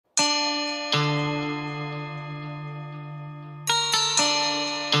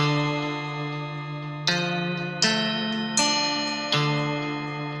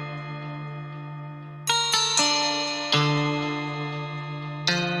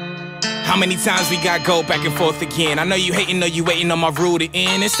How many times we got go back and forth again? I know you hating, know you waiting on my rule to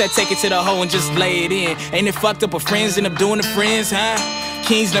end. Instead take it to the hole and just lay it in. Ain't it fucked up with friends end up doing the friends, huh?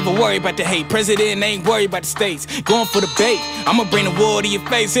 Kings never worry about the hate. President ain't worried about the states. Going for the bait. I'ma bring the war to your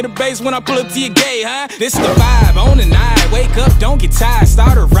face. Hit the base when I pull up to your gate, huh? This the vibe, on the night. Wake up, don't get tired.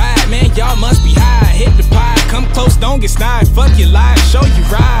 Start a ride, man, y'all must be high. Hit the pie, come close, don't get snide. Fuck your life, show you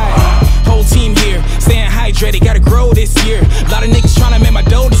ride. Whole team here, staying hydrated, gotta grow this year. A lot of niggas tryna make my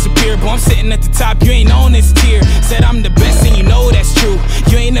dough disappear, but I'm sitting at the top, you ain't on this tier. Said I'm the best and you know that's true.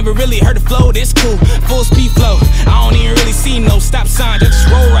 You ain't never really heard the flow, this cool. Full speed flow, I don't even really see no stop sign. Just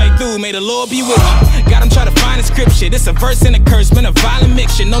roll right through, may the Lord be with you. Got him try to find a scripture, this a verse and a curse, been a violent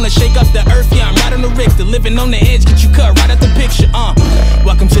mixture. Known to shake up the earth, yeah, I'm right on the Richter. Living on the edge, get you cut right out the picture,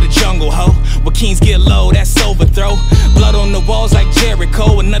 Welcome to the jungle, ho, where kings get low, that's overthrow. Blood on the walls like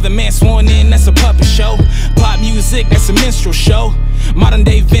Jericho, another man sworn in, that's a puppet show. Pop music, that's a minstrel show. Modern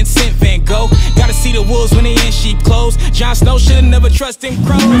day Vincent Van Gogh. Gotta see the wolves when they in sheep clothes. Jon Snow should've never trusted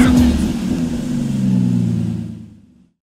crows.